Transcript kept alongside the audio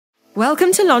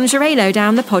Welcome to Lingerie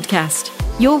Lowdown, the podcast,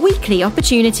 your weekly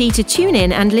opportunity to tune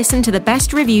in and listen to the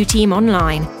best review team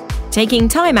online, taking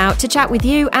time out to chat with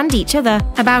you and each other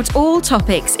about all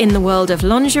topics in the world of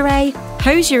lingerie,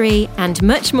 hosiery, and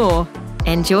much more.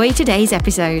 Enjoy today's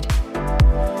episode.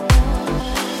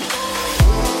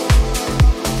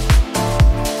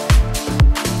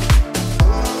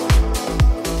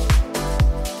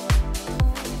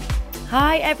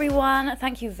 Hi everyone,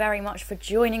 thank you very much for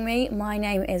joining me. My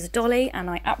name is Dolly and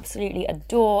I absolutely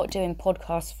adore doing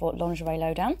podcasts for Lingerie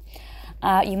Lowdown.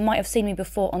 You might have seen me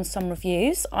before on some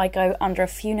reviews. I go under a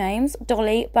few names,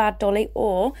 Dolly, Bad Dolly,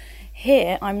 or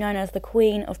here I'm known as the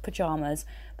Queen of Pyjamas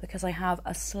because I have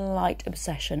a slight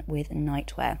obsession with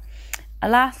nightwear.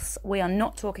 Alas, we are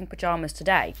not talking pyjamas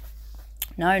today.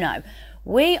 No.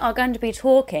 We are going to be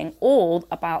talking all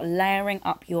about layering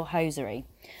up your hosiery.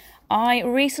 I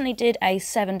recently did a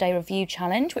 7-day review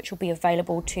challenge, which will be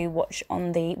available to watch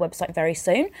on the website very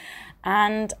soon.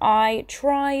 And I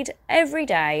tried every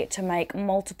day to make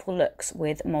multiple looks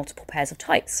with multiple pairs of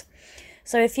tights.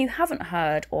 So if you haven't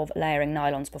heard of layering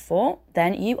nylons before,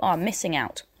 then you are missing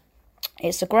out.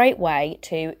 It's a great way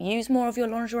to use more of your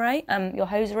lingerie, your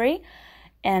hosiery,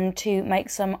 and to make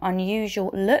some unusual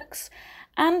looks,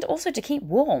 and also to keep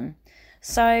warm.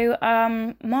 So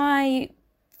my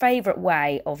favourite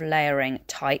way of layering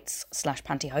tights /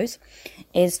 pantyhose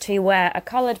is to wear a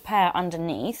coloured pair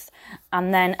underneath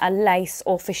and then a lace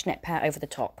or fishnet pair over the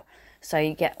top. So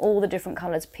you get all the different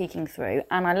colours peeking through,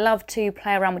 and I love to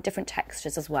play around with different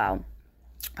textures as well.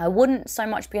 I wouldn't so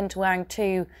much be into wearing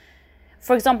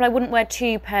for example, I wouldn't wear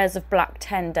 2 pairs of black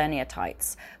 10 denier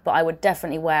tights, but I would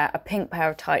definitely wear a pink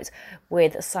pair of tights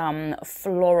with some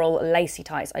floral lacy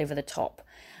tights over the top.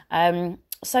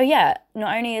 So yeah,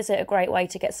 not only is it a great way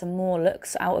to get some more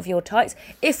looks out of your tights,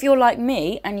 if you're like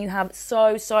me and you have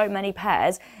so many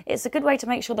pairs, it's a good way to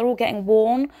make sure they're all getting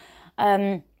worn.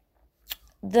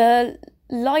 The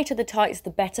lighter the tights, the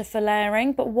better for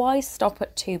layering, but why stop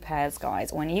at 2 pairs,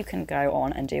 guys, when you can go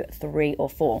on and do 3 or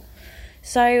 4?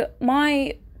 So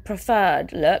my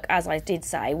preferred look, as I did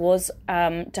say, was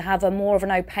to have a more of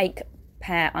an opaque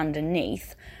pair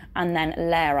underneath, and then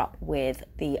layer up with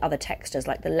the other textures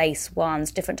like the lace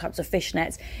ones, different types of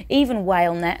fishnets, even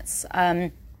whale nets.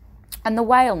 And the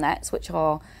whale nets, which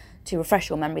are, to refresh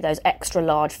your memory, those extra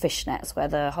large fishnets where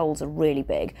the holes are really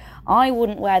big, I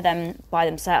wouldn't wear them by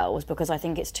themselves because I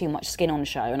think it's too much skin on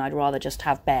show and I'd rather just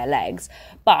have bare legs.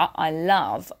 But I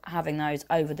love having those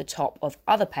over the top of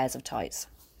other pairs of tights.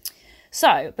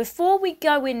 So, before we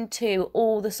go into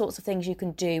all the sorts of things you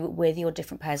can do with your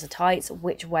different pairs of tights,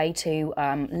 which way to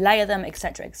layer them,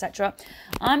 etc.,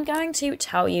 I'm going to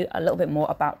tell you a little bit more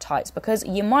about tights, because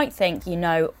you might think you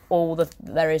know all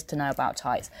there is to know about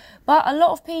tights. But a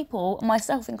lot of people,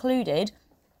 myself included,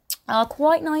 are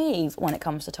quite naive when it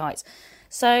comes to tights.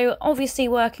 So, obviously,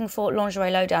 working for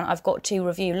Lingerie Lowdown, I've got to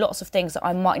review lots of things that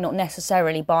I might not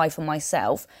necessarily buy for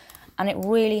myself. And it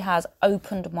really has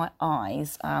opened my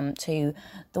eyes to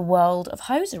the world of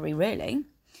hosiery, really.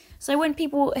 So when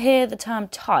people hear the term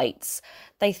tights,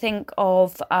 they think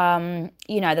of,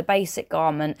 the basic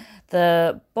garment,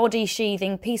 the body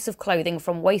sheathing piece of clothing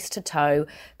from waist to toe,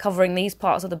 covering these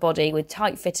parts of the body with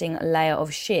tight-fitting layer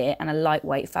of sheer and a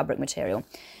lightweight fabric material.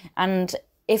 And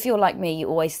if you're like me, you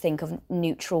always think of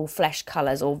neutral flesh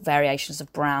colours or variations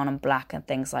of brown and black and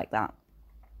things like that.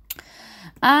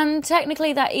 And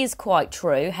technically that is quite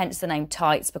true, hence the name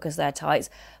tights, because they're tights.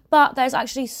 But there's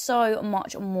actually so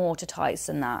much more to tights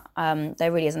than that.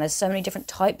 There really is. And there's so many different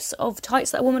types of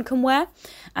tights that a woman can wear,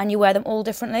 and you wear them all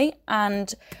differently.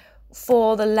 And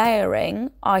for the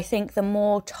layering, I think the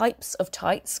more types of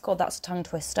tights, God, that's a tongue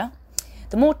twister.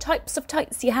 The more types of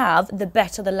tights you have, the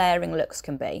better the layering looks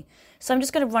can be. So I'm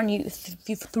just going to run you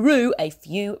through a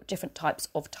few different types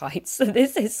of tights.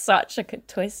 This is such a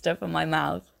twister for my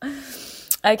mouth.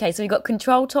 Okay, so we've got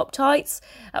control top tights.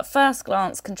 At first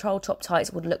glance, control top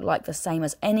tights would look like the same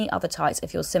as any other tights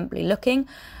if you're simply looking.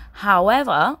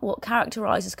 However, what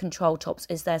characterises control tops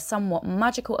is their somewhat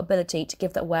magical ability to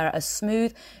give the wearer a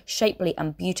smooth, shapely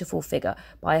and beautiful figure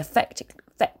by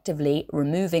effectively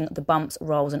removing the bumps,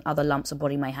 rolls and other lumps a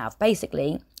body may have.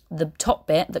 Basically, the top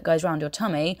bit that goes around your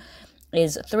tummy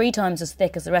is 3 times as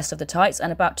thick as the rest of the tights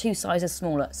and about 2 sizes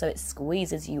smaller, so it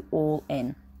squeezes you all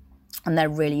in. And they're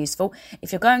really useful.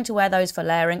 If you're going to wear those for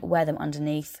layering, wear them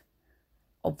underneath.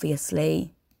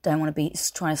 Obviously, don't want to be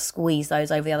trying to squeeze those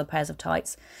over the other pairs of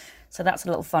tights. So that's a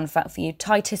little fun fact for you.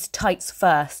 Tightest tights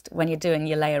first when you're doing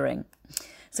your layering.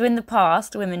 So in the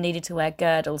past, women needed to wear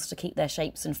girdles to keep their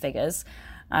shapes and figures.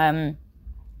 And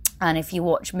if you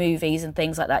watch movies and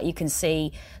things like that, you can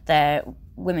see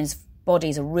women's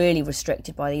bodies are really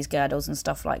restricted by these girdles and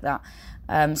stuff like that.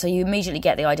 So you immediately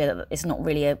get the idea that it's not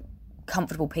really a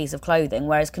comfortable piece of clothing,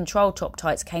 whereas control top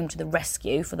tights came to the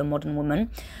rescue for the modern woman,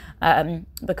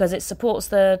 because it supports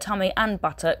the tummy and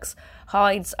buttocks,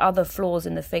 hides other flaws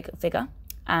in the figure,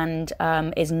 and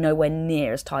is nowhere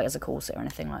near as tight as a corset or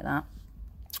anything like that.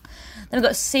 Then we've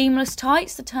got seamless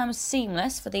tights. The term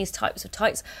seamless for these types of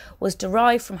tights was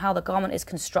derived from how the garment is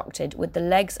constructed, with the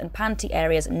legs and panty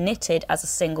areas knitted as a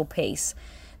single piece.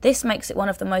 This makes it one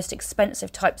of the most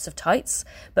expensive types of tights,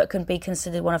 but can be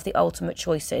considered one of the ultimate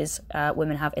choices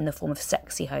women have in the form of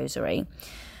sexy hosiery.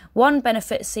 One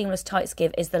benefit seamless tights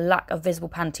give is the lack of visible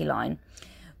panty line,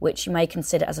 which you may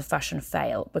consider as a fashion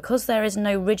fail. Because there is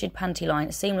no rigid panty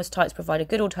line, seamless tights provide a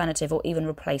good alternative or even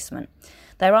replacement.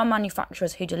 There are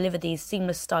manufacturers who deliver these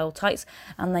seamless style tights,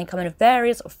 and they come in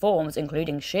various forms,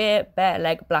 including sheer, bare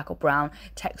leg, black or brown,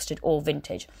 textured or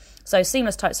vintage. So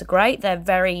seamless tights are great. They're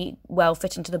very well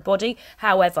fitting to the body.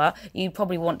 However, you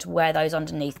probably want to wear those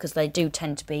underneath because they do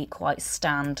tend to be quite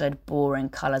standard, boring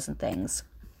colours and things.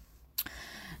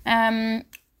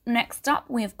 Next up,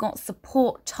 we've got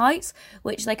support tights,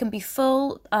 which they can be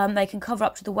full, they can cover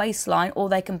up to the waistline, or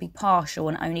they can be partial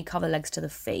and only cover legs to the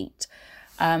feet.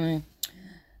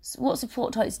 So what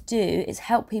support tights do is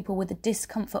help people with the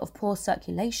discomfort of poor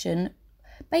circulation.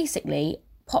 Basically,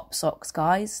 pop socks,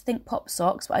 guys. Think pop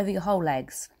socks, but over your whole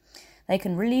legs. They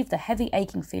can relieve the heavy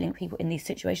aching feeling people in these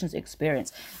situations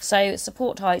experience. So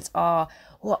support tights are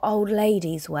what old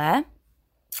ladies wear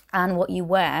and what you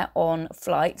wear on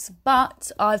flights,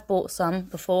 but I've bought some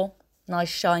before, nice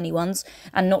shiny ones,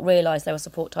 and not realised they were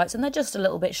support tights, and they're just a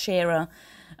little bit a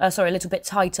little bit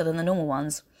tighter than the normal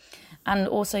ones, and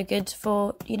also good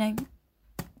for,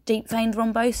 deep vein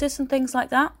thrombosis and things like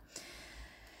that.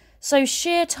 So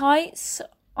sheer tights,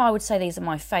 I would say these are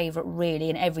my favourite really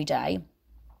in everyday,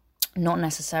 not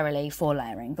necessarily for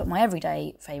layering, but my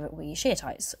everyday favourite would be sheer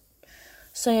tights.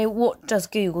 So what does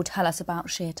Google tell us about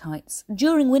sheer tights?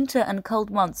 During winter and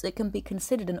cold months, it can be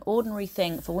considered an ordinary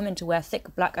thing for women to wear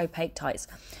thick, black, opaque tights.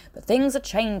 But things are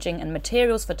changing and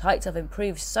materials for tights have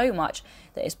improved so much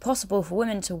that it's possible for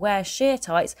women to wear sheer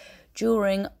tights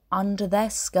under their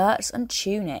skirts and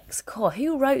tunics. God,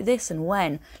 who wrote this and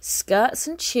when? Skirts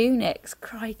and tunics,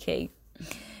 crikey.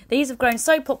 These have grown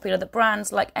so popular that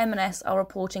brands like M&S are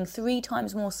reporting 3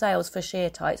 times more sales for sheer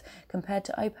tights compared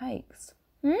to opaques.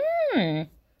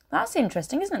 That's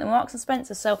interesting, isn't it? The Marks and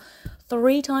Spencer sell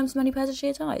 3 times as many pairs of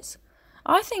sheer tights.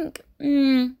 I think,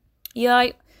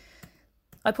 I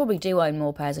probably do own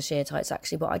more pairs of sheer tights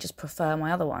actually, but I just prefer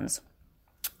my other ones.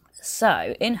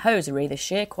 So, in hosiery, the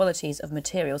sheer qualities of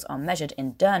materials are measured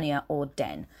in denier or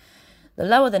den. The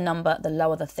lower the number, the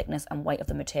lower the thickness and weight of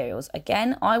the materials.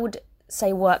 Again, I would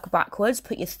say work backwards,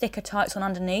 put your thicker tights on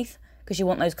underneath, because you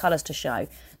want those colours to show.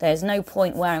 There's no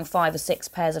point wearing 5 or 6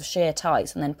 pairs of sheer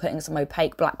tights and then putting some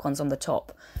opaque black ones on the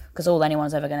top, because all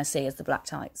anyone's ever going to see is the black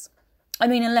tights. I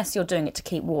mean, unless you're doing it to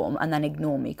keep warm and then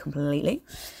ignore me completely.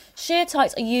 Sheer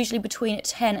tights are usually between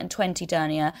 10 and 20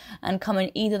 denier and come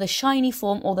in either the shiny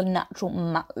form or the natural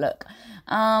matte look.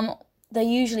 They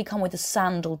usually come with a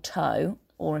sandal toe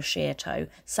or a sheer toe.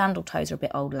 Sandal toes are a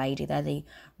bit old lady. They're the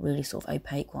really sort of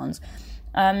opaque ones.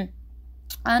 And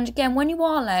again, when you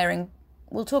are layering,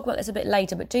 we'll talk about this a bit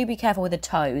later, but do be careful with the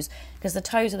toes, because the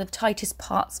toes are the tightest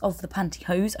parts of the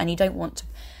pantyhose, and you don't want to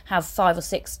have 5 or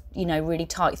 6, really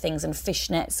tight things and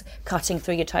fishnets cutting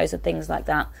through your toes and things like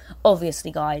that.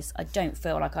 Obviously, guys, I don't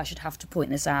feel like I should have to point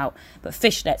this out, but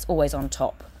fishnets always on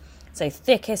top. So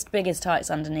thickest, biggest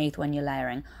tights underneath when you're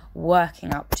layering,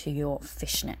 working up to your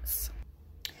fishnets.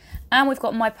 And we've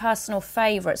got my personal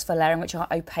favourites for layering, which are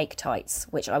opaque tights,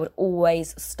 which I would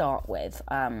always start with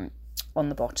on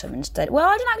the bottom instead. Well,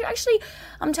 I don't know, actually,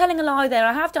 I'm telling a lie there.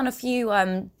 I have done a few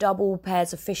double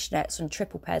pairs of fishnets and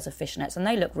triple pairs of fishnets, and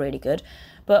they look really good.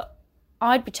 But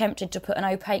I'd be tempted to put an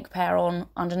opaque pair on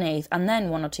underneath and then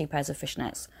 1 or 2 pairs of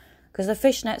fishnets, because the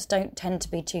fishnets don't tend to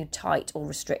be too tight or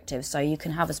restrictive, so you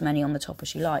can have as many on the top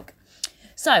as you like.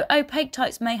 So, opaque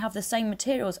tights may have the same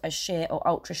materials as sheer or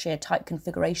ultra sheer tight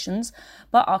configurations,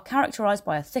 but are characterised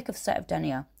by a thicker set of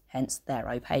denier, hence they're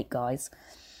opaque, guys.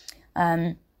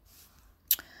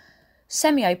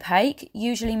 Semi-opaque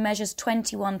usually measures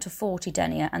 21 to 40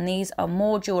 denier, and these are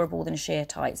more durable than sheer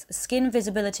tights. Skin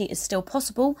visibility is still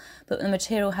possible, but the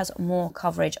material has more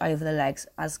coverage over the legs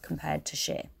as compared to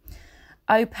sheer.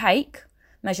 Opaque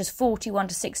measures 41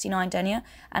 to 69 denier,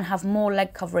 and have more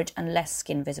leg coverage and less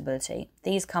skin visibility.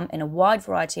 These come in a wide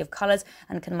variety of colours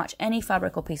and can match any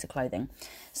fabric or piece of clothing.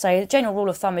 So the general rule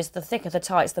of thumb is the thicker the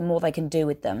tights, the more they can do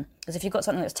with them. Because if you've got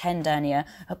something that's 10 denier,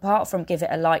 apart from give it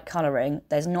a light colouring,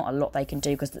 there's not a lot they can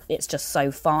do because it's just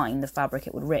so fine, the fabric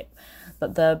it would rip.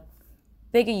 But the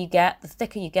bigger you get, the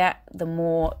thicker you get, the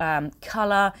more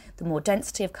colour, the more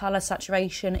density of colour,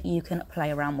 saturation you can play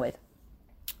around with.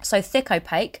 So thick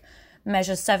opaque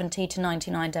measures 70 to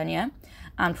 99 denier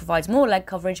and provides more leg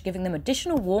coverage, giving them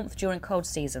additional warmth during cold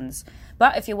seasons.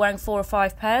 But if you're wearing 4 or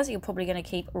 5 pairs, you're probably going to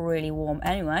keep really warm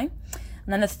anyway.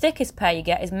 And then the thickest pair you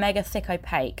get is mega thick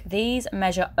opaque. These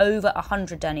measure over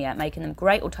 100 denier, making them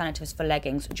great alternatives for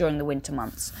leggings during the winter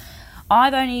months.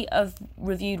 I've only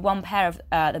reviewed one pair of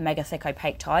the mega thick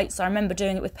opaque tights. I remember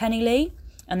doing it with Penny Lee,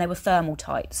 and they were thermal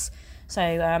tights.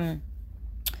 So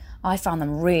I found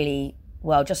them really,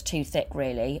 well, just too thick,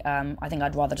 really. I think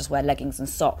I'd rather just wear leggings and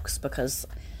socks because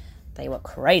they were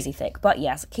crazy thick. But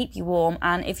yes, keep you warm.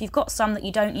 And if you've got some that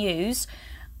you don't use,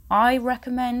 I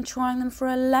recommend trying them for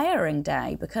a layering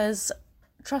day because,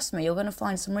 trust me, you're going to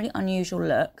find some really unusual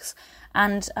looks.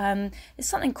 And it's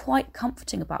something quite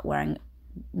comforting about wearing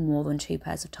more than 2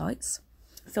 pairs of tights.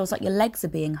 It feels like your legs are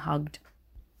being hugged.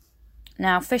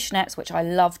 Now, fishnets, which I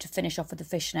love to finish off with a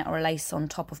fishnet or a lace on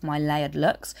top of my layered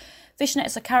looks.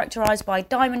 Fishnets are characterised by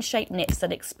diamond-shaped knits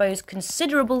that expose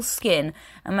considerable skin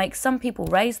and make some people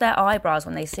raise their eyebrows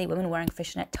when they see women wearing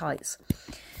fishnet tights.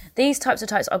 These types of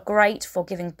tights are great for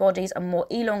giving bodies a more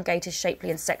elongated, shapely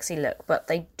and sexy look, but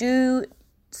they do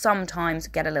sometimes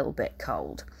get a little bit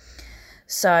cold.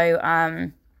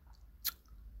 So,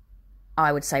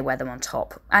 I would say wear them on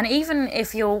top. And even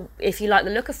if you like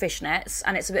the look of fishnets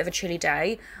and it's a bit of a chilly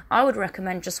day, I would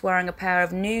recommend just wearing a pair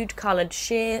of nude coloured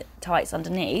sheer tights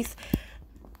underneath,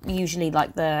 usually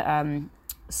like the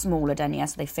smaller denier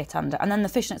so they fit under, and then the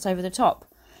fishnets over the top.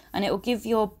 And it will give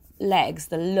your legs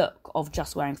the look of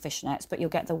just wearing fishnets, but you'll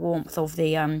get the warmth of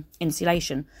the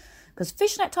insulation. Because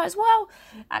fishnet tights, well,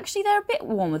 actually they're a bit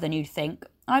warmer than you'd think.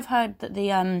 I've heard that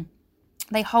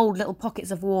they hold little pockets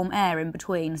of warm air in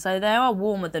between, so they are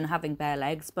warmer than having bare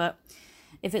legs. But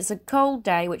if it's a cold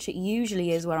day, which it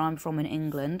usually is where I'm from in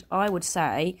England, I would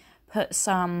say put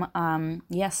some,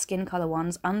 skin colour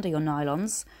ones under your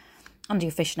nylons, under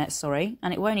your fishnets, sorry,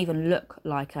 and it won't even look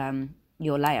like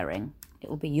you're layering. It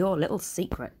will be your little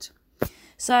secret.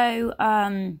 So,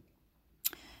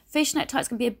 fishnet tights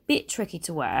can be a bit tricky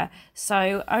to wear,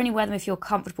 so only wear them if you're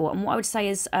comfortable. And what I would say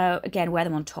is, again, wear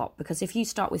them on top, because if you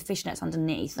start with fishnets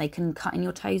underneath, they can cut in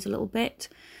your toes a little bit.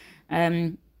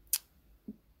 The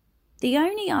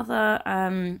only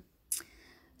other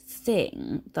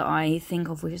thing that I think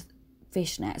of with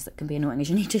fishnets that can be annoying is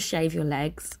you need to shave your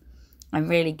legs. I'm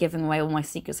really giving away all my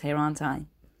secrets here, aren't I?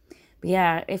 But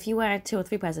yeah, if you wear 2 or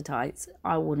 3 pairs of tights,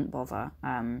 I wouldn't bother,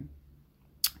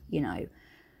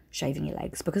 shaving your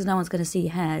legs, because no one's going to see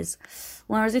your hairs.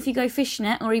 Whereas if you go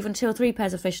fishnet, or even 2 or 3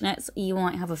 pairs of fishnets, you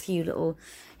might have a few little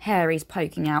hairies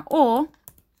poking out. Or,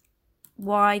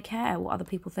 why care what other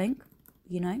people think,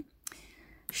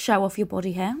 Show off your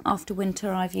body hair. After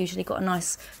winter, I've usually got a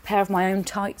nice pair of my own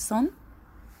tights on.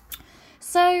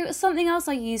 So, something else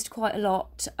I used quite a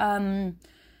lot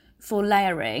for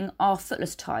layering are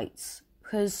footless tights.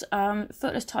 Because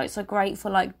footless tights are great for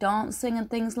like dancing and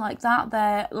things like that.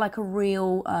 They're like a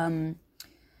real...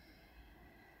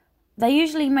 they're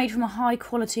usually made from a high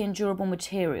quality and durable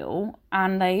material,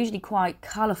 and they're usually quite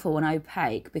colourful and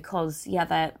opaque because, I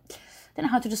don't know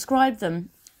how to describe them.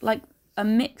 Like a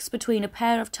mix between a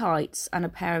pair of tights and a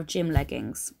pair of gym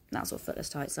leggings. That's what footless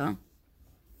tights are.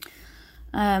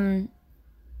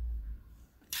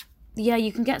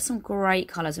 You can get some great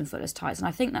colours in footless tights, and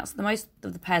I think that's the most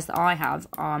of the pairs that I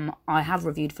have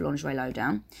reviewed for Lingerie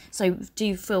Lowdown. So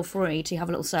do feel free to have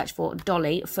a little search for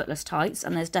Dolly footless tights,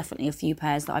 and there's definitely a few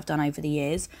pairs that I've done over the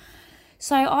years.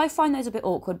 So I find those a bit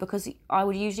awkward because I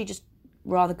would usually just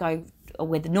rather go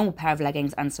with a normal pair of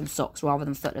leggings and some socks rather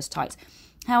than footless tights.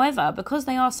 However, because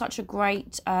they are such a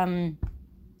great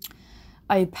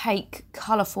opaque,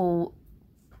 colourful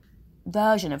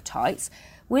version of tights,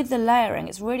 with the layering,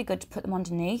 it's really good to put them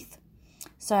underneath.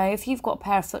 So if you've got a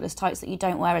pair of footless tights that you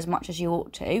don't wear as much as you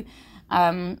ought to,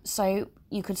 so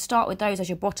you could start with those as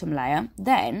your bottom layer.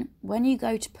 Then, when you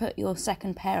go to put your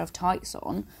second pair of tights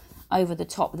on over the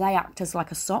top, they act as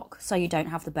like a sock, so you don't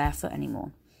have the bare foot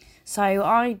anymore. So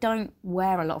I don't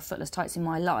wear a lot of footless tights in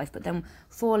my life, but then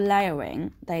for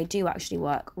layering, they do actually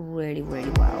work really,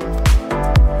 really well.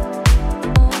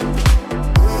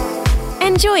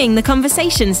 Enjoying the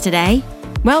conversations today?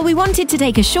 Well, we wanted to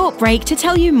take a short break to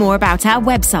tell you more about our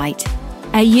website.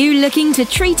 Are you looking to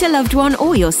treat a loved one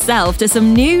or yourself to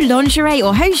some new lingerie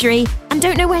or hosiery and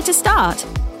don't know where to start?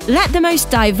 Let the most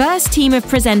diverse team of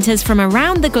presenters from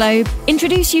around the globe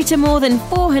introduce you to more than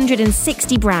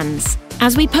 460 brands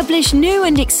as we publish new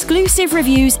and exclusive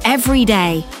reviews every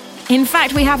day. In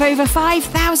fact, we have over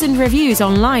 5,000 reviews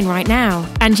online right now,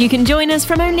 and you can join us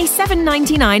from only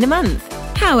 $7.99 a month.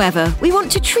 However, we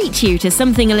want to treat you to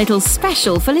something a little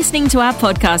special for listening to our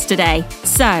podcast today.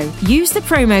 So, use the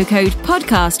promo code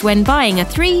PODCAST when buying a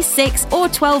 3, 6 or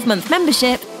 12-month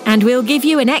membership, and we'll give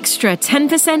you an extra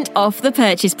 10% off the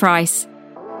purchase price.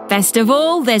 Best of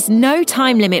all, there's no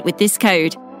time limit with this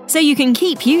code, so you can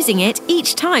keep using it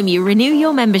each time you renew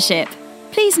your membership.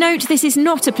 Please note this is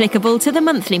not applicable to the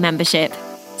monthly membership.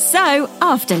 So,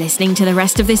 after listening to the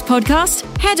rest of this podcast,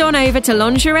 head on over to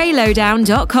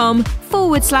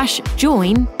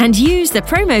lingeриelowdown.com/join and use the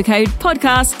promo code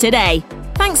PODCAST today.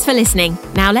 Thanks for listening.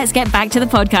 Now let's get back to the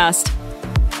podcast.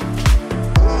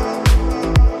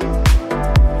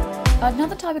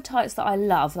 Another type of tights that I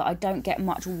love that I don't get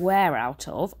much wear out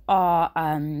of are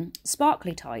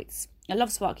sparkly tights. I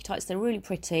love sparkly tights. They're really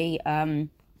pretty.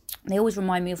 They always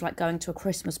remind me of like going to a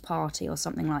Christmas party or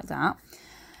something like that.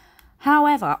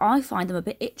 However, I find them a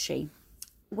bit itchy.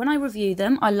 When I review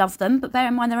them, I love them, but bear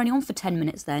in mind they're only on for 10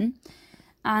 minutes then.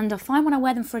 And I find when I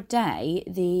wear them for a day,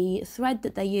 the thread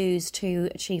that they use to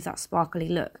achieve that sparkly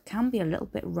look can be a little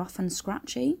bit rough and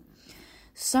scratchy.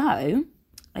 So,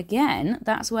 again,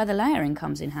 that's where the layering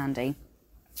comes in handy.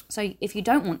 So if you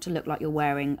don't want to look like you're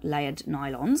wearing layered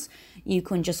nylons, you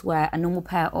can just wear a normal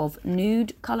pair of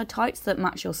nude colour tights that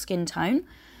match your skin tone.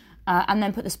 And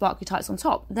then put the sparkly tights on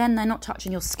top. Then they're not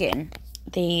touching your skin.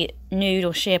 The nude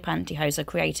or sheer pantyhose are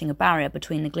creating a barrier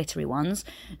between the glittery ones,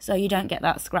 so you don't get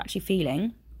that scratchy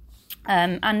feeling.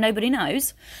 And nobody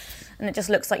knows. And it just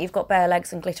looks like you've got bare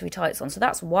legs and glittery tights on. So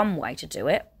that's one way to do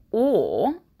it.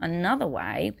 Or another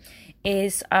way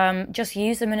is just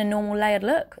use them in a normal layered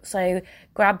look. So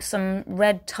grab some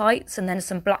red tights and then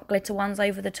some black glitter ones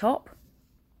over the top.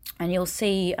 And you'll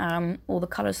see all the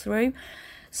colours through.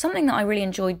 Something that I really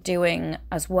enjoyed doing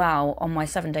as well on my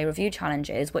 7-day review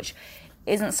challenges, which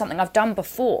isn't something I've done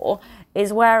before,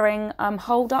 is wearing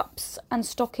hold-ups and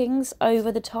stockings over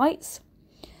the tights.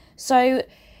 So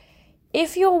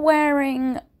if you're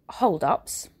wearing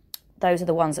hold-ups, those are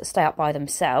the ones that stay up by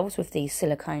themselves with the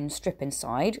silicone strip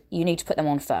inside, you need to put them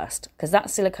on first, because that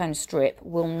silicone strip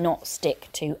will not stick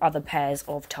to other pairs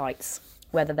of tights,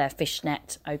 whether they're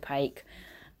fishnet, opaque,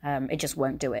 it just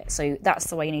won't do it. So that's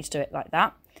the way you need to do it, like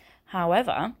that.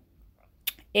 However,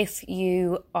 if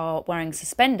you are wearing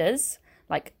suspenders,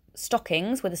 like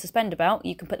stockings with a suspender belt,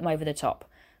 you can put them over the top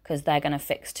because they're going to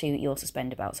fix to your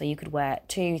suspender belt. So you could wear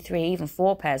 2, 3, even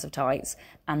 4 pairs of tights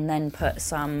and then put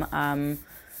some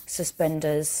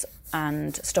suspenders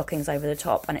and stockings over the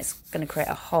top, and it's going to create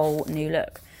a whole new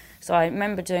look. So I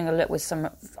remember doing a look with some,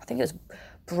 I think it was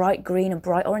bright green and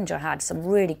bright orange. I had some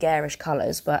really garish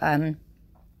colours, but yeah,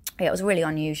 it was really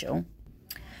unusual.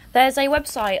 There's a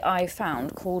website I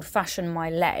found called Fashion My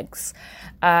Legs,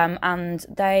 and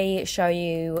they show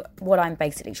you what I'm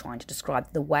basically trying to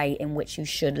describe, the way in which you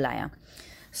should layer.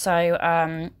 So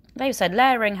they've said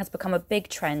layering has become a big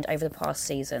trend over the past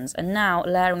seasons, and now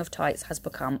layering of tights has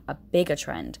become a bigger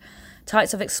trend.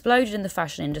 Tights have exploded in the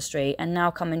fashion industry and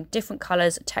now come in different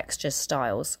colours, textures,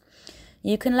 styles.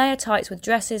 You can layer tights with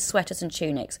dresses, sweaters and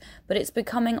tunics, but it's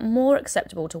becoming more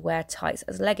acceptable to wear tights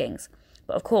as leggings.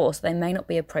 But of course, they may not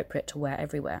be appropriate to wear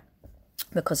everywhere,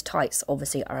 because tights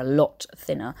obviously are a lot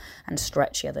thinner and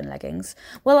stretchier than leggings.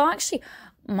 Well, actually,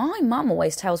 my mum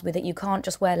always tells me that you can't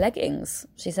just wear leggings.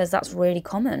 She says that's really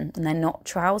common and they're not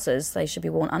trousers. They should be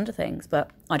worn under things,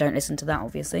 but I don't listen to that,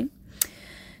 obviously.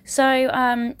 So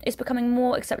it's becoming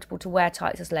more acceptable to wear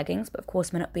tights as leggings, but of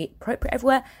course may not be appropriate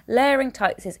everywhere. Layering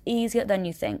tights is easier than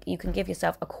you think. You can give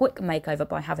yourself a quick makeover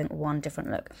by having one different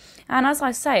look. And as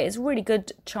I say, it's a really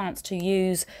good chance to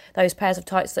use those pairs of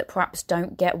tights that perhaps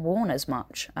don't get worn as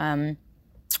much. I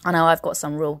know I've got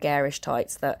some real garish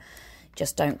tights that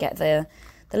just don't get the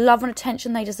love and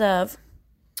attention they deserve.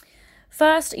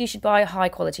 First, you should buy high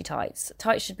quality tights.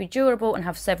 Tights should be durable and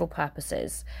have several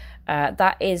purposes.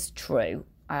 That is true.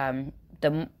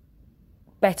 The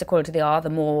better quality they are, the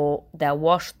more they'll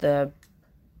wash, the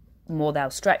more they'll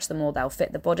stretch, the more they'll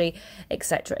fit the body,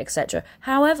 etc., etc.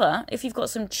 However, if you've got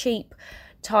some cheap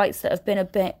tights that have been a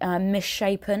bit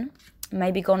misshapen,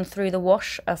 maybe gone through the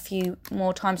wash a few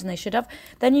more times than they should have,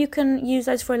 then you can use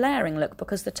those for a layering look,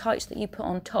 because the tights that you put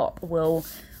on top will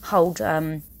hold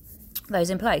those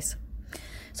in place.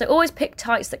 So always pick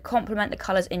tights that complement the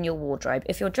colours in your wardrobe.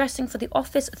 If you're dressing for the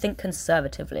office, think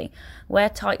conservatively. Wear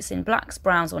tights in blacks,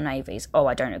 browns or navies. Oh,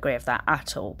 I don't agree with that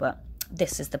at all, but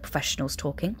this is the professionals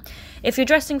talking. If you're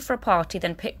dressing for a party,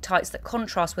 then pick tights that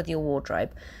contrast with your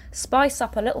wardrobe. Spice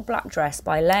up a little black dress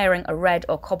by layering a red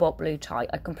or cobalt blue tie.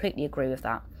 I completely agree with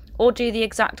that. Or do the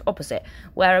exact opposite.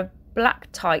 Wear a black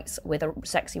tights with a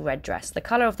sexy red dress. The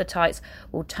colour of the tights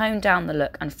will tone down the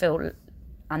look and feel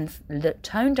of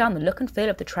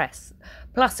the dress.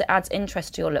 Plus, it adds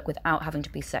interest to your look without having to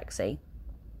be sexy.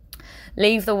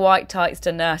 Leave the white tights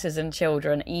to nurses and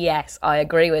children. Yes, I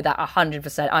agree with that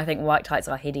 100%. I think white tights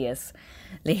are hideous.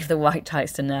 Leave the white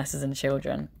tights to nurses and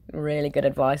children. Really good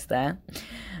advice there.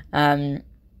 I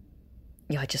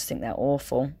just think they're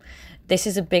awful. This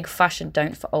is a big fashion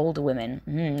don't for older women.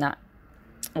 That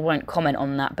I won't comment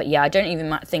on that, but yeah, I don't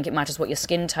even think it matters what your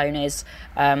skin tone is.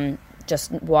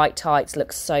 Just white tights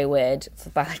look so weird for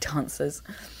ballet dancers.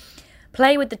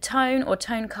 Play with the tone or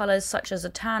tone colours, such as a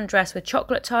tan dress with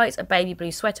chocolate tights, a baby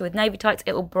blue sweater with navy tights.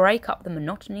 It will break up the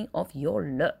monotony of your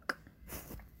look.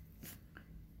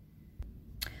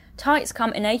 Tights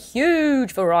come in a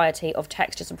huge variety of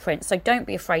textures and prints, so don't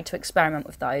be afraid to experiment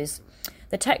with those.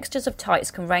 The textures of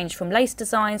tights can range from lace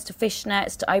designs to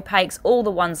fishnets to opaques, all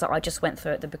the ones that I just went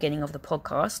through at the beginning of the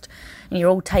podcast. And you're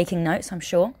all taking notes, I'm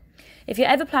sure. If you're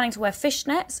ever planning to wear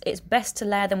fishnets, it's best to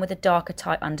layer them with a darker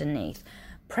tight underneath.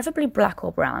 Preferably black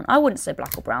or brown. I wouldn't say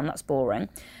black or brown, that's boring.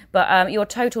 But your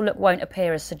total look won't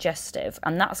appear as suggestive.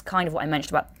 And that's kind of what I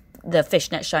mentioned about the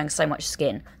fishnet showing so much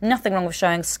skin. Nothing wrong with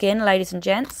showing skin, ladies and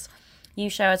gents. You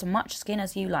show as much skin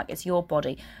as you like. It's your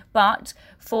body. But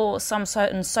for some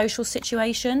certain social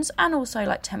situations and also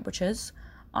like temperatures,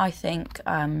 I think,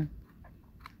 better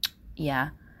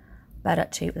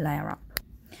to layer up.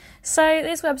 So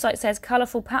this website says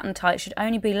colourful pattern tights should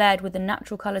only be layered with the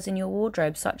natural colours in your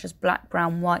wardrobe, such as black,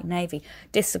 brown, white, navy.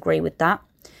 Disagree with that,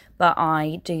 but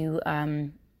I do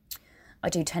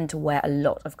tend to wear a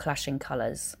lot of clashing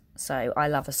colours. So I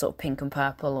love a sort of pink and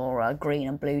purple or a green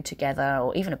and blue together,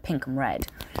 or even a pink and red,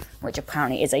 which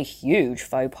apparently is a huge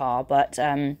faux pas. But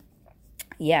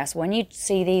yes, when you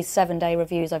see these 7-day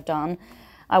reviews I've done,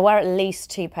 I wear at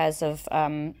least 2 pairs of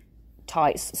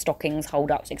tights, stockings,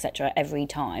 hold-ups, etc. every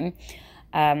time.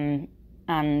 And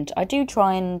I do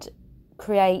try and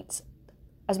create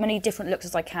as many different looks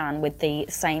as I can with the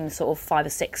same sort of 5 or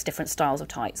 6 different styles of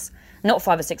tights. Not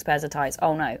 5 or 6 pairs of tights.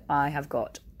 Oh no, I have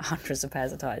got hundreds of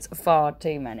pairs of tights. Far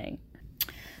too many.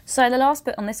 So the last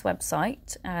bit on this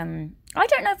website, I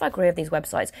don't know if I agree with these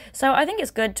websites. So I think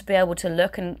it's good to be able to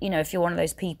look and, if you're one of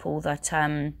those people that...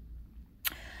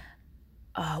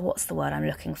 what's the word I'm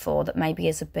looking for, that maybe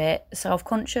is a bit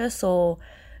self-conscious, or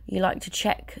you like to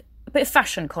check, a bit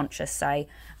fashion conscious, say,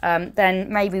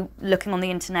 then maybe looking on the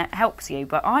internet helps you.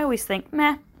 But I always think,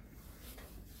 meh,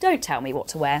 don't tell me what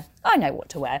to wear. I know what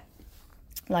to wear.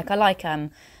 Like, I like, a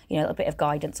bit of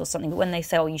guidance or something. But when they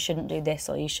say, oh, you shouldn't do this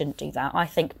or you shouldn't do that, I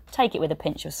think, take it with a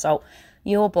pinch of salt.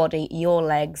 Your body, your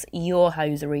legs, your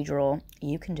hosiery drawer,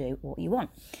 you can do what you want.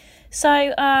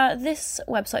 So this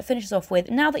website finishes off with,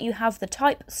 now that you have the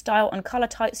type, style and colour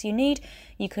tights you need,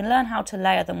 you can learn how to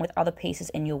layer them with other pieces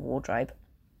in your wardrobe.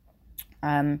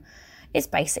 It's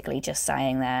basically just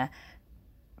saying there,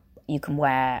 you can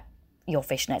wear your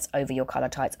fishnets over your colour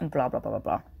tights and blah, blah, blah, blah,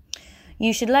 blah.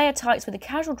 You should layer tights with a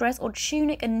casual dress or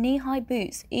tunic and knee-high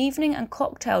boots. Evening and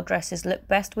cocktail dresses look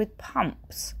best with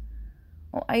pumps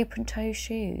or open-toe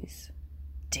shoes.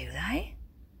 Do they?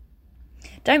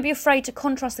 Don't be afraid to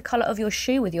contrast the colour of your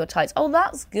shoe with your tights. Oh,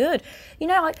 that's good.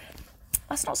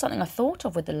 That's not something I thought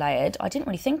of with the layered. I didn't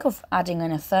really think of adding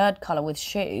in a third colour with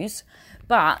shoes.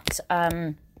 But,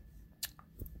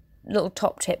 little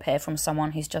top tip here from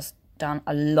someone who's just done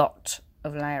a lot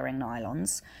of layering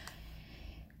nylons.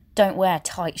 Don't wear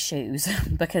tight shoes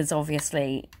because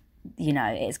obviously,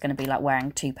 it's going to be like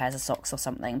wearing 2 pairs of socks or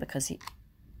something, because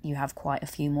you have quite a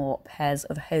few more pairs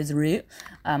of hosiery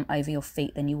over your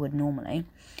feet than you would normally.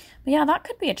 But yeah, that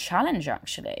could be a challenge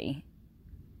actually.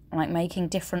 Like making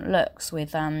different looks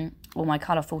with all my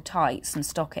colourful tights and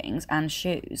stockings and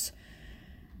shoes.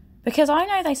 Because I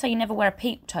know they say you never wear a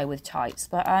peep toe with tights,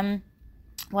 but I've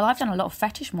done a lot of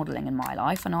fetish modelling in my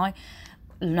life, and I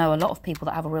know a lot of people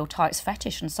that have a real tights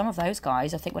fetish, and some of those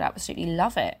guys I think would absolutely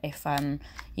love it if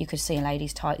you could see a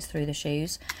lady's tights through the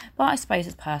shoes. But I suppose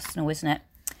it's personal, isn't it?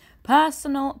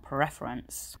 Personal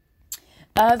preference.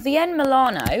 Vienne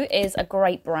Milano is a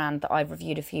great brand that I've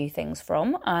reviewed a few things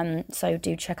from, so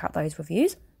do check out those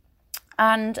reviews.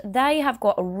 And they have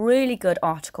got a really good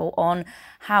article on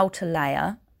how to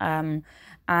layer and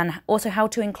also how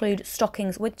to include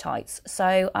stockings with tights.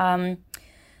 So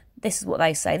this is what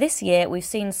they say. This year, we've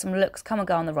seen some looks come and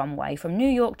go on the runway. From New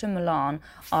York to Milan,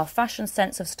 our fashion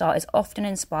sense of style is often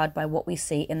inspired by what we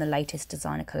see in the latest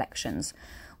designer collections.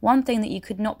 One thing that you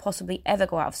could not possibly ever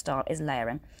go out of style is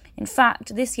layering. In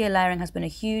fact, this year layering has been a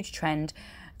huge trend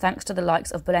thanks to the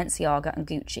likes of Balenciaga and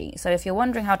Gucci. So if you're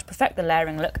wondering how to perfect the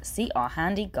layering look, see our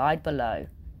handy guide below.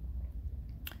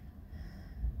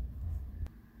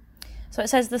 So it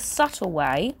says the subtle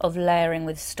way of layering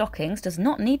with stockings does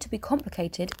not need to be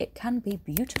complicated. It can be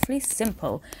beautifully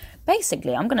simple.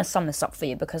 Basically, I'm going to sum this up for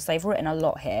you because they've written a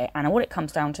lot here. And what it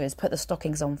comes down to is put the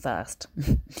stockings on first.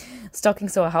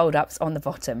 Stockings or hold-ups on the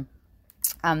bottom.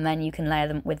 And then you can layer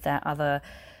them with their other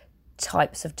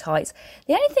types of tights.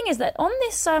 The only thing is that on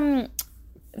this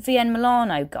VN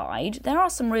Milano guide, there are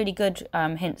some really good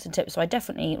hints and tips. So I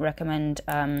definitely recommend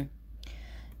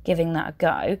giving that a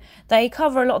go. They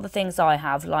cover a lot of the things I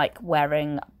have, like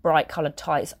wearing bright coloured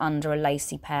tights under a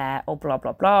lacy pair or blah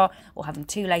blah blah, or having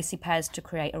two lacy pairs to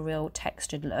create a real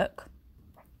textured look.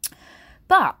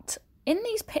 But in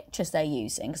these pictures they're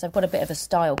using, because I've got a bit of a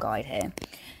style guide here,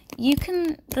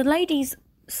 the ladies'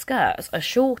 skirts are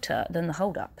shorter than the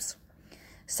hold-ups.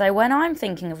 So when I'm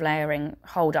thinking of layering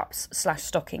hold-ups /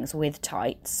 stockings with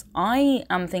tights, I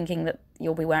am thinking that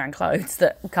you'll be wearing clothes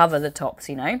that cover the tops,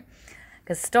 you know?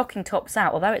 Because stocking tops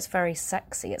out, although it's very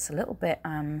sexy, it's a little bit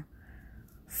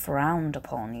frowned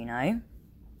upon, you know?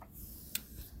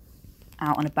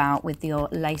 Out and about with your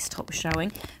lace top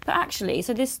showing. But actually,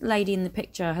 so this lady in the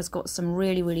picture has got some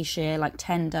really, really sheer, like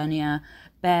 10 denier,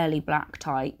 barely black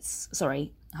tights,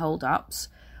 hold-ups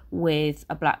with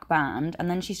a black band. And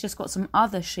then she's just got some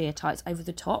other sheer tights over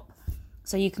the top.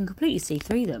 So you can completely see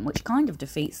through them, which kind of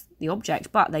defeats the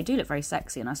object. But they do look very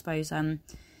sexy, and I suppose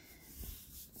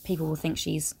people will think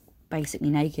she's basically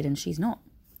naked, and she's not.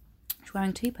 She's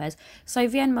wearing two pairs. So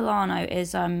VN Milano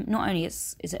is, not only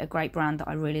is it a great brand that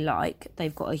I really like,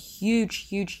 they've got a huge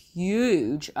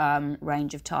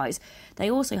range of ties.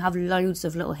 They also have loads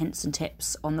of little hints and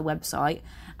tips on the website.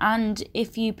 And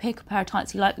if you pick a pair of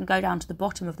tights you like and go down to the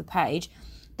bottom of the page,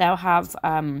 they'll have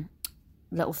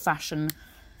little fashion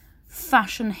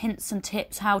hints and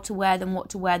tips, how to wear them, what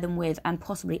to wear them with, and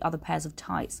possibly other pairs of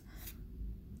tights.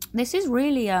 This is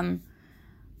really, I'm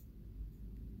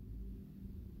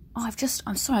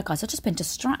sorry guys, I've just been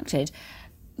distracted.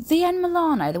 VN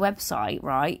Milano, the website,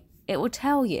 right, it will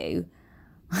tell you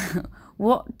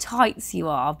what tights you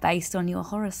are based on your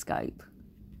horoscope.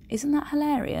 Isn't that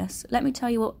hilarious? Let me tell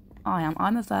you what I am.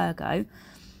 I'm a Virgo.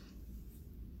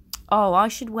 Oh, I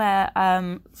should wear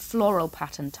floral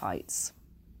pattern tights.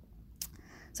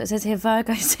 So it says here,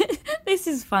 Virgos, this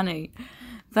is funny.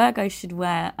 Virgo should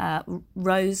wear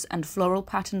rose and floral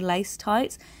patterned lace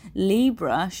tights.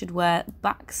 Libra should wear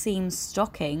back seam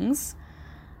stockings.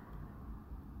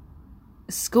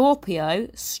 Scorpio,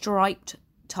 striped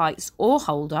tights or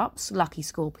hold-ups, lucky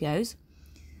Scorpios.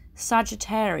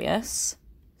 Sagittarius,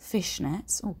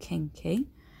 fishnets, oh kinky.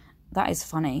 That is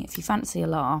funny. If you fancy a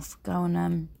laugh, go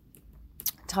and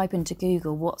type into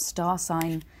Google what star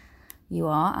sign you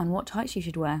are and what tights you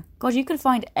should wear. God, you can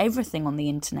find everything on the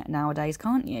internet nowadays,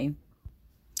 can't you?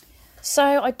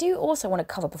 So I do also want to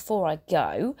cover, before I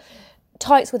go,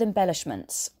 tights with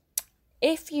embellishments.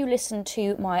 If you listen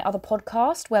to my other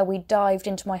podcast where we dived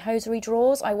into my hosiery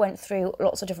drawers, I went through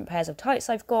lots of different pairs of tights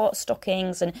I've got,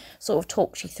 stockings, and sort of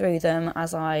talked you through them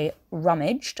as I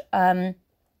rummaged. I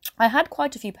had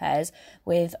quite a few pairs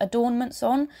with adornments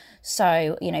on,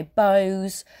 so, you know,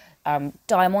 bows,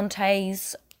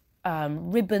 diamantes,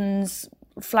 ribbons,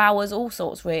 flowers, all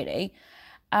sorts really,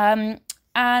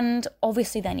 and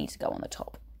obviously they need to go on the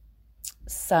top.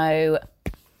 So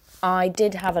I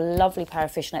did have a lovely pair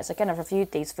of fishnets. Again, I've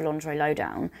reviewed these for Lingerie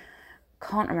Lowdown,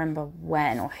 can't remember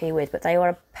when or who with, but they were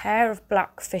a pair of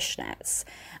black fishnets,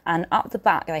 and up the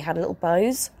back they had little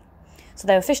bows. So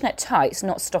they were fishnet tights,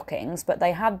 not stockings, but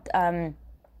they had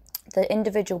the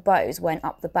individual bows went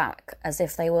up the back as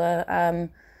if they were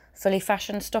fully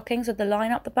fashioned stockings with the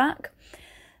line up the back.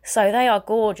 So they are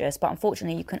gorgeous, but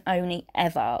unfortunately you can only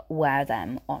ever wear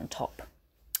them on top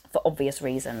for obvious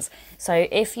reasons. So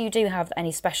if you do have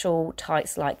any special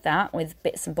tights like that with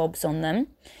bits and bobs on them,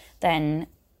 then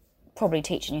probably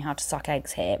teaching you how to suck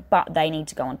eggs here, but they need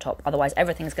to go on top. Otherwise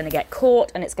everything's going to get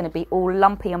caught and it's going to be all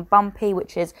lumpy and bumpy,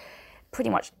 which is pretty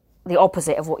much the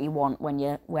opposite of what you want when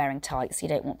you're wearing tights. You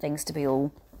don't want things to be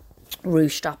all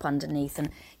ruched up underneath and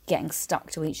getting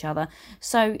stuck to each other.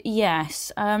 So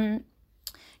yes, do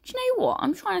you know what?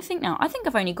 I'm trying to think now. I think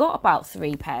I've only got about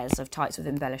 3 pairs of tights with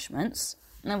embellishments.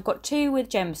 And I've got 2 with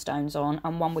gemstones on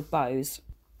and 1 with bows.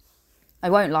 I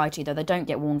won't lie to you though, they don't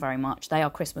get worn very much. They are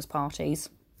Christmas parties.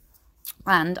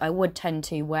 And I would tend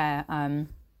to wear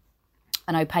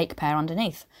an opaque pair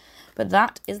underneath. But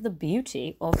that is the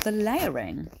beauty of the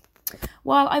layering.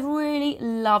 Well, I've really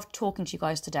loved talking to you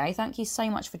guys today. Thank you so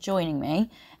much for joining me.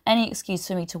 Any excuse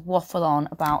for me to waffle on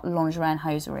about lingerie and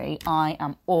hosiery, I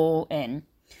am all in.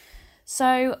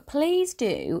 So please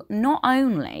do not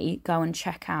only go and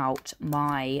check out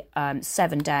my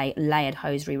 7-day layered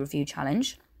hosiery review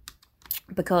challenge,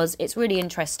 because it's really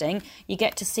interesting. You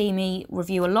get to see me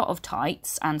review a lot of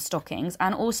tights and stockings,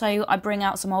 and also I bring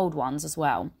out some old ones as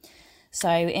well. So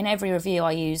in every review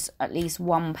I use at least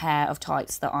one pair of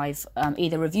tights that I've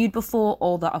either reviewed before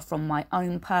or that are from my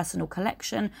own personal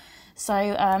collection. So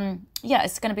yeah,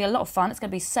 it's going to be a lot of fun. It's going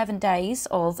to be 7 days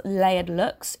of layered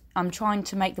looks. I'm trying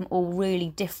to make them all really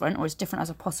different, or as different as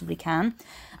I possibly can.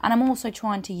 And I'm also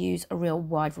trying to use a real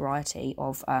wide variety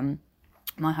of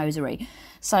my hosiery.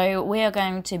 So we are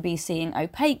going to be seeing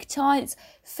opaque tights,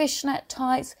 fishnet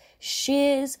tights,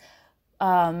 sheers,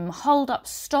 hold up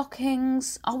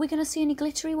stockings. Are we going to see any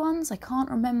glittery ones? I can't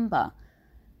remember.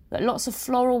 But lots of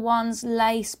floral ones,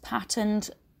 lace, patterned,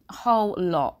 a whole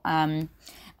lot. And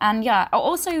yeah,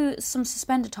 also some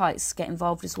suspender tights get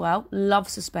involved as well. Love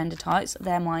suspender tights.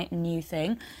 They're my new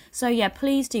thing. So yeah,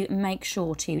 please do make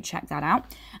sure to check that out.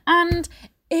 And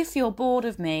if you're bored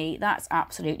of me, that's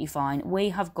absolutely fine. We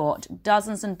have got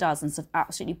dozens and dozens of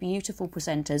absolutely beautiful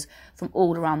presenters from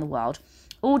all around the world.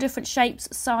 All different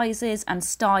shapes, sizes and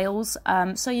styles.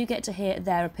 So you get to hear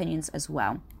their opinions as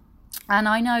well. And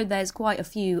I know there's quite a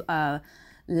few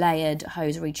layered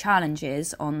hosiery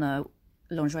challenges on the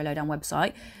Lingerie Lowdown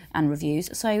website and reviews.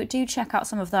 So do check out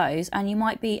some of those and you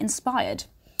might be inspired,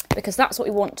 because that's what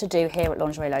we want to do here at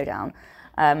Lingerie Lowdown.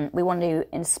 We want to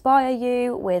inspire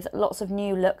you with lots of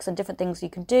new looks and different things you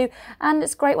can do, and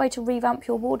it's a great way to revamp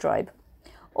your wardrobe.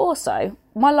 Also,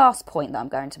 my last point that I'm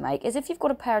going to make is if you've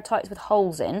got a pair of tights with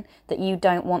holes in that you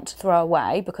don't want to throw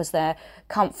away because they're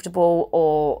comfortable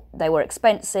or they were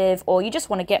expensive, or you just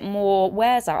want to get more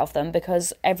wears out of them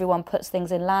because everyone puts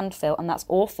things in landfill and that's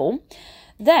awful,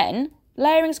 then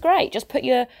layering's great. Just put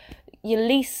your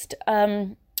least...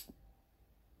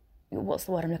 what's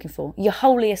the word I'm looking for? Your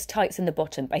holiest tights in the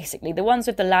bottom, basically. The ones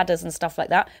with the ladders and stuff like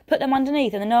that. Put them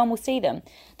underneath and then no one will see them.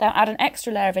 They'll add an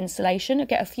extra layer of insulation,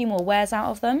 get a few more wears out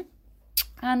of them,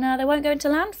 and they won't go into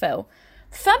landfill.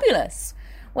 Fabulous.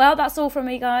 Well, that's all from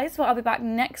me, guys. Well, I'll be back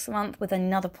next month with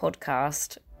another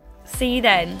podcast. See you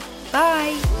then.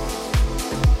 Bye.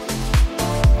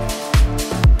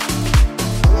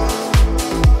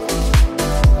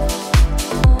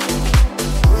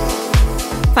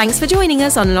 Thanks for joining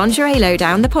us on Lingerie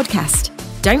Lowdown, the podcast.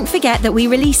 Don't forget that we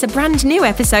release a brand new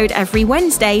episode every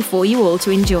Wednesday for you all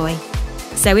to enjoy.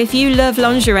 So if you love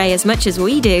lingerie as much as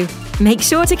we do, make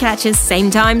sure to catch us same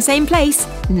time, same place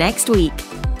next week.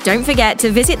 Don't forget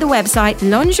to visit the website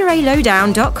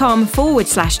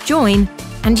lingerielowdown.com/join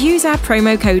and use our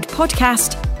promo code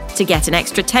podcast to get an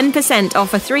extra 10%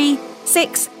 off a 3,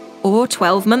 6 or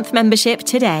 12-month membership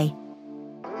today.